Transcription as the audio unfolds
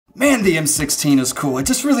Man, the M16 is cool. I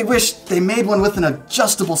just really wish they made one with an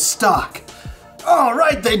adjustable stock. All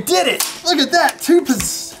right, they did it. Look at that, two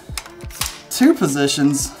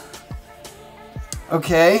positions.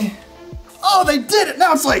 Okay. Oh, they did it.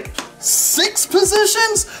 Now it's like 6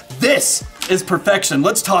 positions? This is perfection.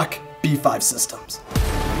 Let's talk B5 systems.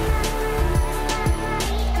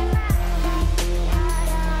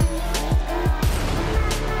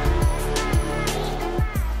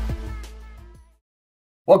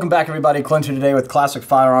 Welcome back, everybody. Clint here today with Classic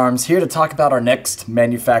Firearms, here to talk about our next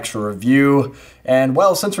manufacturer review. And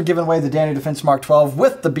well, since we're giving away the Danny Defense Mark 12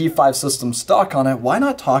 with the B5 system stock on it, why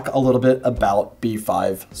not talk a little bit about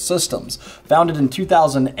B5 systems? Founded in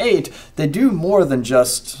 2008, they do more than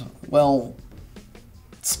just, well,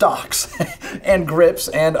 stocks and grips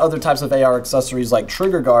and other types of AR accessories like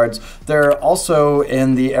trigger guards. They're also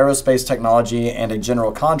in the aerospace technology and a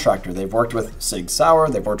general contractor. They've worked with Sig Sauer,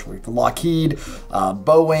 they've worked with Lockheed,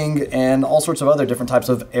 Boeing, and all sorts of other different types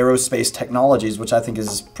of aerospace technologies, which I think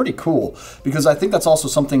is pretty cool, because I think that's also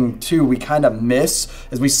something too we kind of miss,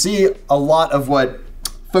 as we see a lot of what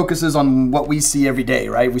focuses on what we see every day,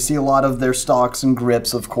 right? We see a lot of their stocks and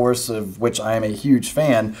grips, of course, of which I am a huge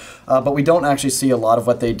fan, but we don't actually see a lot of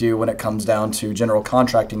what they do when it comes down to general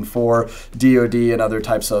contracting for DoD and other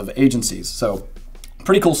types of agencies. So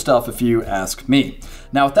pretty cool stuff if you ask me.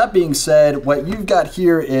 Now, with that being said, what you've got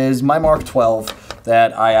here is my Mark 12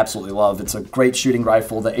 that I absolutely love. It's a great shooting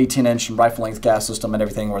rifle. The 18-inch rifle length gas system and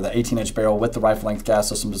everything, or the 18-inch barrel with the rifle length gas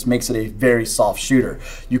system, just makes it a very soft shooter.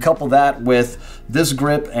 You couple that with this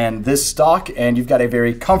grip and this stock, and you've got a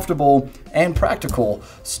very comfortable and practical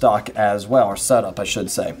stock as well, or setup, I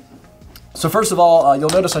should say. So first of all, you'll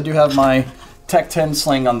notice I do have my Tech 10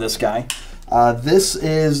 sling on this guy. This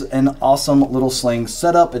is an awesome little sling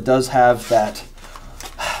setup. It does have that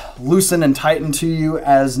loosen and tighten to you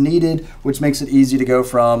as needed, which makes it easy to go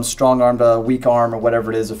from strong arm to weak arm or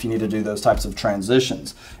whatever it is if you need to do those types of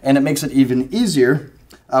transitions. And it makes it even easier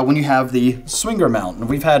when you have the swinger mount. And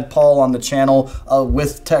we've had Paul on the channel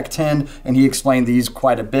with Tech 10, and he explained these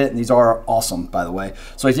quite a bit, and these are awesome, by the way.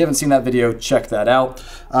 So if you haven't seen that video, check that out.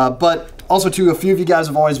 But also too, a few of you guys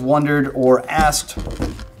have always wondered or asked,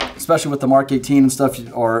 especially with the Mark 18 and stuff,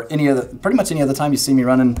 or pretty much any other time you see me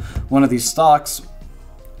running one of these stocks,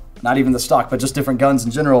 not even the stock, but just different guns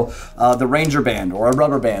in general, the Ranger band or a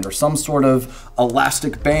rubber band or some sort of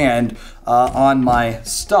elastic band on my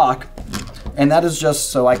stock. And that is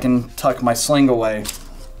just so I can tuck my sling away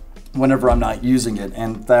whenever I'm not using it.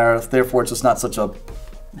 And therefore, it's just not such a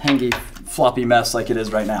hangy, floppy mess like it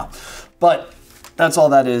is right now. But that's all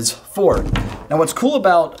that is for. Now, what's cool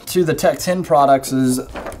about the Tech 10 products is,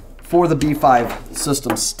 for the B5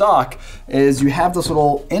 system stock, is you have this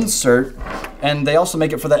little insert, and they also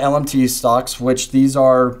make it for the LMT stocks, which these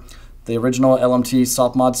are the original LMT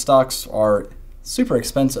soft mod stocks, are super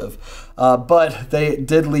expensive. But they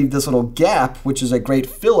did leave this little gap, which is a great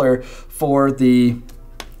filler for the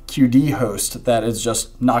QD host that is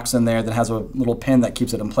just knocks in there, that has a little pin that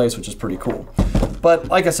keeps it in place, which is pretty cool. But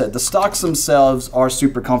like I said, the stocks themselves are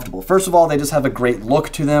super comfortable. First of all, they just have a great look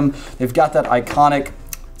to them. They've got that iconic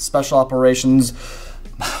special operations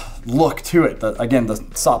look to it, again, the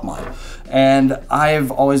SOP mod. And I've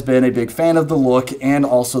always been a big fan of the look and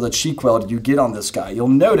also the cheek weld you get on this guy. You'll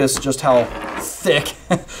notice just how thick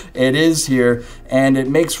it is here, and it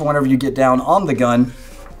makes for whenever you get down on the gun,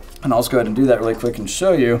 and I'll just go ahead and do that really quick and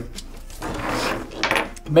show you.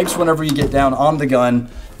 It makes whenever you get down on the gun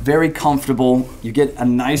very comfortable. You get a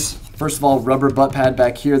nice, first of all, rubber butt pad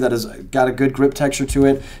back here that has got a good grip texture to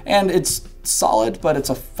it, and it's solid, but it's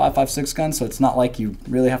a 5.56 gun, so it's not like you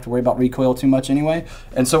really have to worry about recoil too much anyway.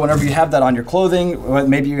 And so whenever you have that on your clothing,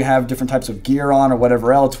 maybe you have different types of gear on or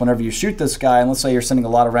whatever else, whenever you shoot this guy, and let's say you're sending a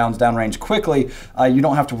lot of rounds downrange quickly, you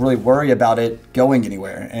don't have to really worry about it going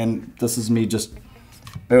anywhere. And this is me just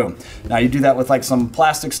boom. Now you do that with like some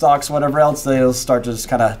plastic stocks, whatever else, they'll start to just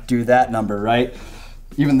kind of do that number, right?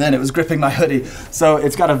 Even then it was gripping my hoodie. So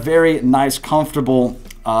it's got a very nice, comfortable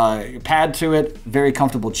pad to it, very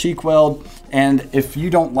comfortable cheek weld. And if you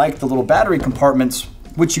don't like the little battery compartments,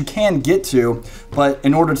 which you can get to, but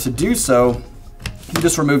in order to do so, you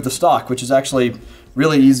just remove the stock, which is actually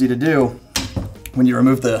really easy to do when you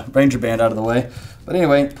remove the Ranger band out of the way. But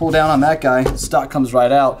anyway, pull down on that guy, stock comes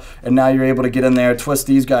right out, and now you're able to get in there, twist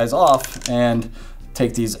these guys off, and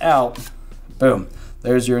take these out. Boom.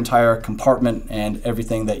 There's your entire compartment and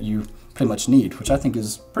everything that you pretty much need, which I think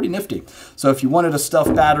is pretty nifty. So if you wanted to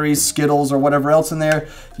stuff batteries, Skittles, or whatever else in there,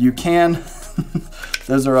 you can.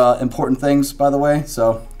 Those are important things, by the way,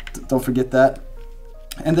 so don't forget that.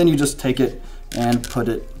 And then you just take it and put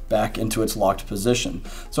it back into its locked position.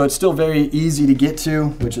 So it's still very easy to get to,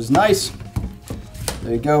 which is nice.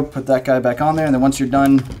 There you go, put that guy back on there, and then once you're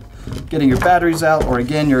done getting your batteries out, or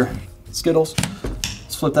again, your Skittles,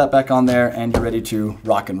 just flip that back on there and you're ready to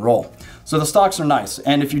rock and roll. So the stocks are nice,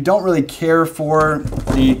 and if you don't really care for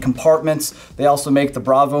the compartments, they also make the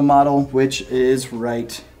Bravo model, which is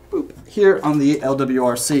right here on the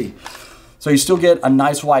LWRC. So you still get a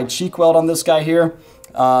nice wide cheek weld on this guy here,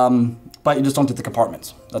 but you just don't get the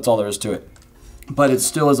compartments. That's all there is to it. But it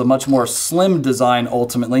still is a much more slim design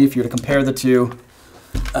ultimately, if you were to compare the two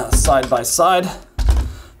side by side.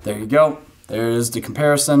 There you go. There is the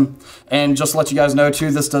comparison. And just to let you guys know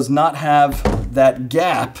too, this does not have that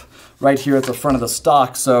gap right here at the front of the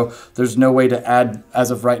stock, so there's no way to add, as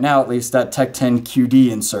of right now at least, that Tech 10 QD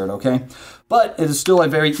insert, okay? But it is still a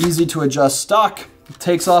very easy to adjust stock. It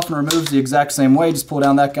takes off and removes the exact same way. Just pull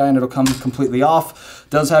down that guy and it'll come completely off.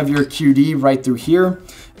 Does have your QD right through here.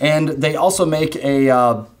 And they also make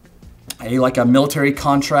a military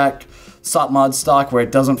contract SOP-mod stock where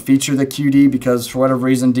it doesn't feature the QD because for whatever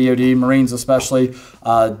reason, DoD, Marines especially,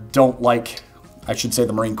 don't like, I should say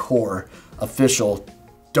the Marine Corps official,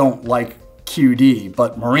 don't like QD,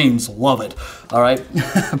 but Marines love it, all right?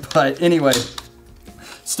 But anyway,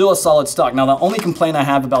 still a solid stock. Now, the only complaint I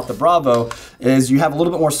have about the Bravo is you have a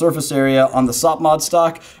little bit more surface area on the SOP-mod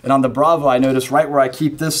stock, and on the Bravo, I notice right where I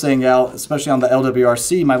keep this thing out, especially on the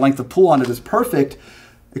LWRC, my length of pull on it is perfect,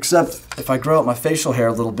 except if I grow out my facial hair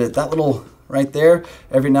a little bit, that little right there,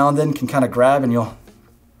 every now and then can kind of grab, and you'll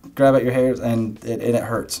grab at your hairs, and it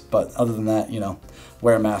hurts. But other than that, you know,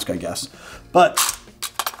 wear a mask, I guess. But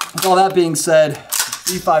with all that being said,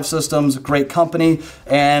 B5 Systems, great company,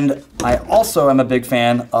 and I also am a big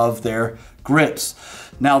fan of their grips.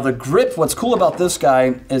 Now the grip, what's cool about this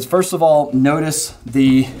guy is, first of all, notice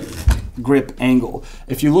the grip angle.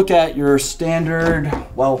 If you look at your standard,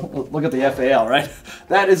 well, look at the FAL, right?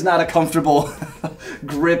 That is not a comfortable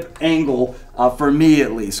grip angle for me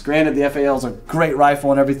at least. Granted, the FAL is a great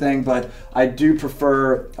rifle and everything, but I do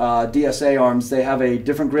prefer DSA arms. They have a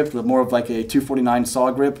different grip, more of like a 249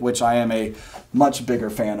 saw grip, which I am a much bigger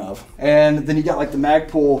fan of. And then you got like the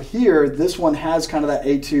Magpul here. This one has kind of that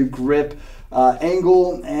A2 grip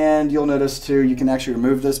angle, and you'll notice too, you can actually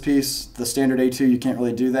remove this piece. The standard A2, you can't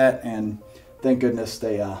really do that, and thank goodness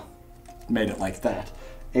they made it like that.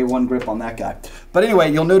 A1 grip on that guy. But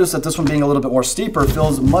anyway, you'll notice that this one being a little bit more steeper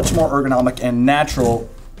feels much more ergonomic and natural,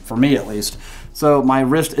 for me at least. So my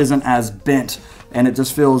wrist isn't as bent, and it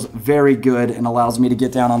just feels very good and allows me to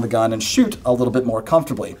get down on the gun and shoot a little bit more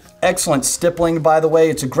comfortably. Excellent stippling, by the way.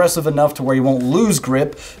 It's aggressive enough to where you won't lose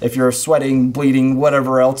grip if you're sweating, bleeding,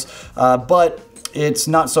 whatever else, but it's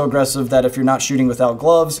not so aggressive that if you're not shooting without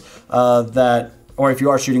gloves, or if you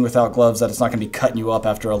are shooting without gloves, that it's not gonna be cutting you up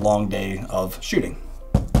after a long day of shooting.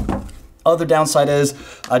 Other downside is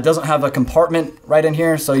it doesn't have a compartment right in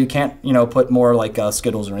here, so you can't, you know, put more like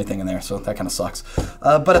Skittles or anything in there, so that kind of sucks.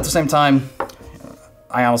 But at the same time,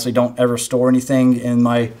 I honestly don't ever store anything in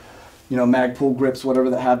my, you know, Magpul grips,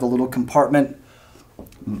 whatever, that have the little compartment.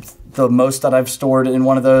 The most that I've stored in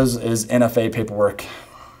one of those is NFA paperwork,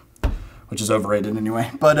 which is overrated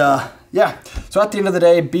anyway. But yeah, so at the end of the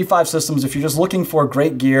day, B5 Systems, if you're just looking for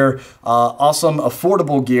great gear, awesome,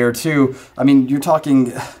 affordable gear too. I mean, you're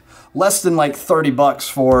talking less than like 30 bucks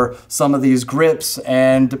for some of these grips,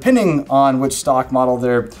 and depending on which stock model,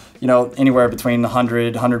 they're, you know, anywhere between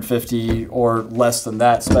 100, 150 or less than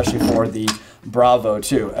that, especially for the Bravo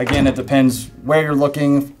too. Again, it depends where you're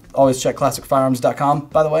looking. Always check classicfirearms.com,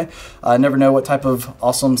 by the way. Never know what type of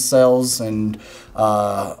awesome sales, and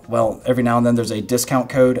well, every now and then there's a discount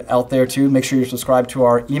code out there too. Make sure you're subscribed to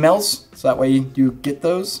our emails, so that way you get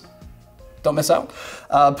those. Don't miss out.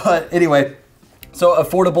 But anyway, so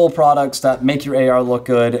affordable products that make your AR look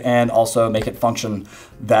good and also make it function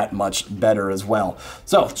that much better as well.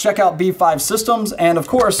 So check out B5 Systems, and of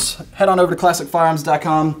course, head on over to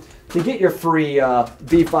classicfirearms.com to get your free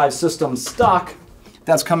B5 Systems stock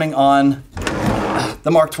that's coming on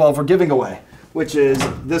the Mark 12 we're giving away, which is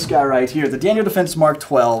this guy right here. The Daniel Defense Mark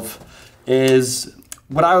 12 is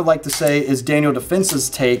what I would like to say is Daniel Defense's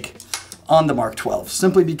take on the Mark 12,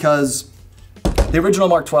 simply because the original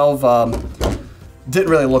Mark 12 didn't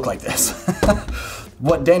really look like this.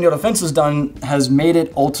 What Daniel Defense has done has made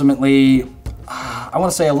it ultimately, I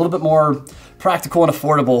want to say, a little bit more practical and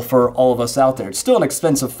affordable for all of us out there. It's still an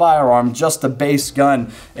expensive firearm. Just the base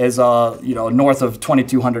gun is you know, north of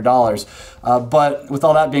 $2,200. But with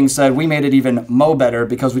all that being said, we made it even better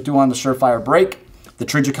because we threw on the Surefire brake, the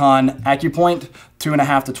Trijicon AccuPoint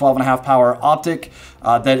 2.5 to 12.5 power optic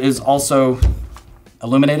that is also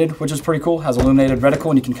illuminated, which is pretty cool. Has illuminated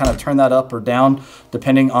reticle, and you can kind of turn that up or down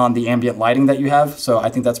depending on the ambient lighting that you have. So I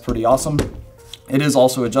think that's pretty awesome. It is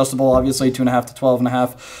also adjustable, obviously, 2.5 to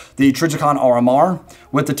 12.5. The Trijicon RMR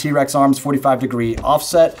with the T-Rex arms, 45-degree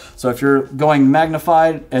offset. So if you're going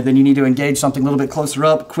magnified and then you need to engage something a little bit closer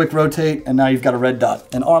up, quick rotate, and now you've got a red dot,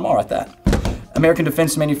 and RMR at that. American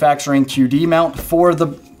Defense Manufacturing QD mount for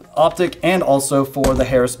the optic and also for the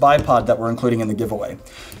Harris bipod that we're including in the giveaway.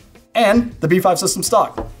 And the B5 system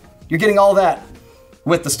stock. You're getting all that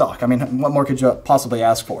with the stock. I mean, what more could you possibly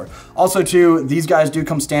ask for? Also too, these guys do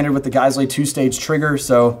come standard with the Geissele 2-stage trigger,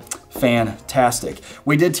 so fantastic.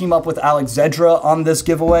 We did team up with Alex Zedra on this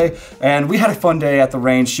giveaway, and we had a fun day at the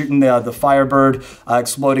range shooting the Firebird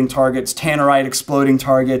exploding targets, Tannerite exploding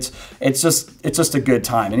targets. It's just a good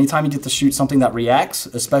time. Anytime you get to shoot something that reacts,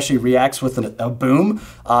 especially reacts with a boom,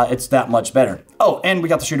 it's that much better. Oh, and we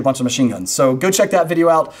got to shoot a bunch of machine guns. So go check that video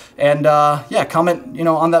out, and yeah, comment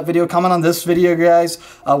on that video, comment on this video, guys.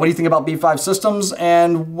 What do you think about B5 systems,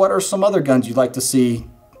 and what are some other guns you'd like to see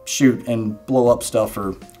shoot and blow up stuff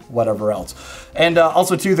or whatever else? And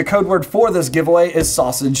also too, the code word for this giveaway is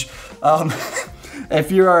sausage.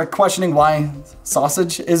 If you are questioning why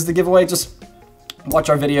sausage is the giveaway, just watch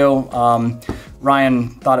our video. Ryan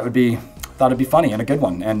thought it'd be funny and a good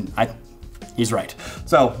one, and he's right.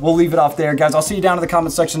 So we'll leave it off there, guys. I'll see you down in the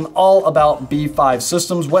comment section all about B5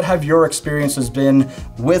 systems. What have your experiences been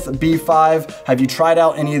with B5? Have you tried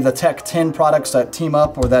out any of the Tech 10 products that team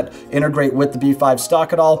up or that integrate with the B5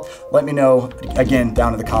 stock at all? Let me know, again,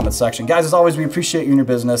 down in the comment section. Guys, as always, we appreciate you and your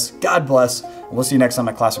business. God bless, and we'll see you next time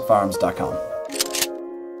at ClassicFirearms.com.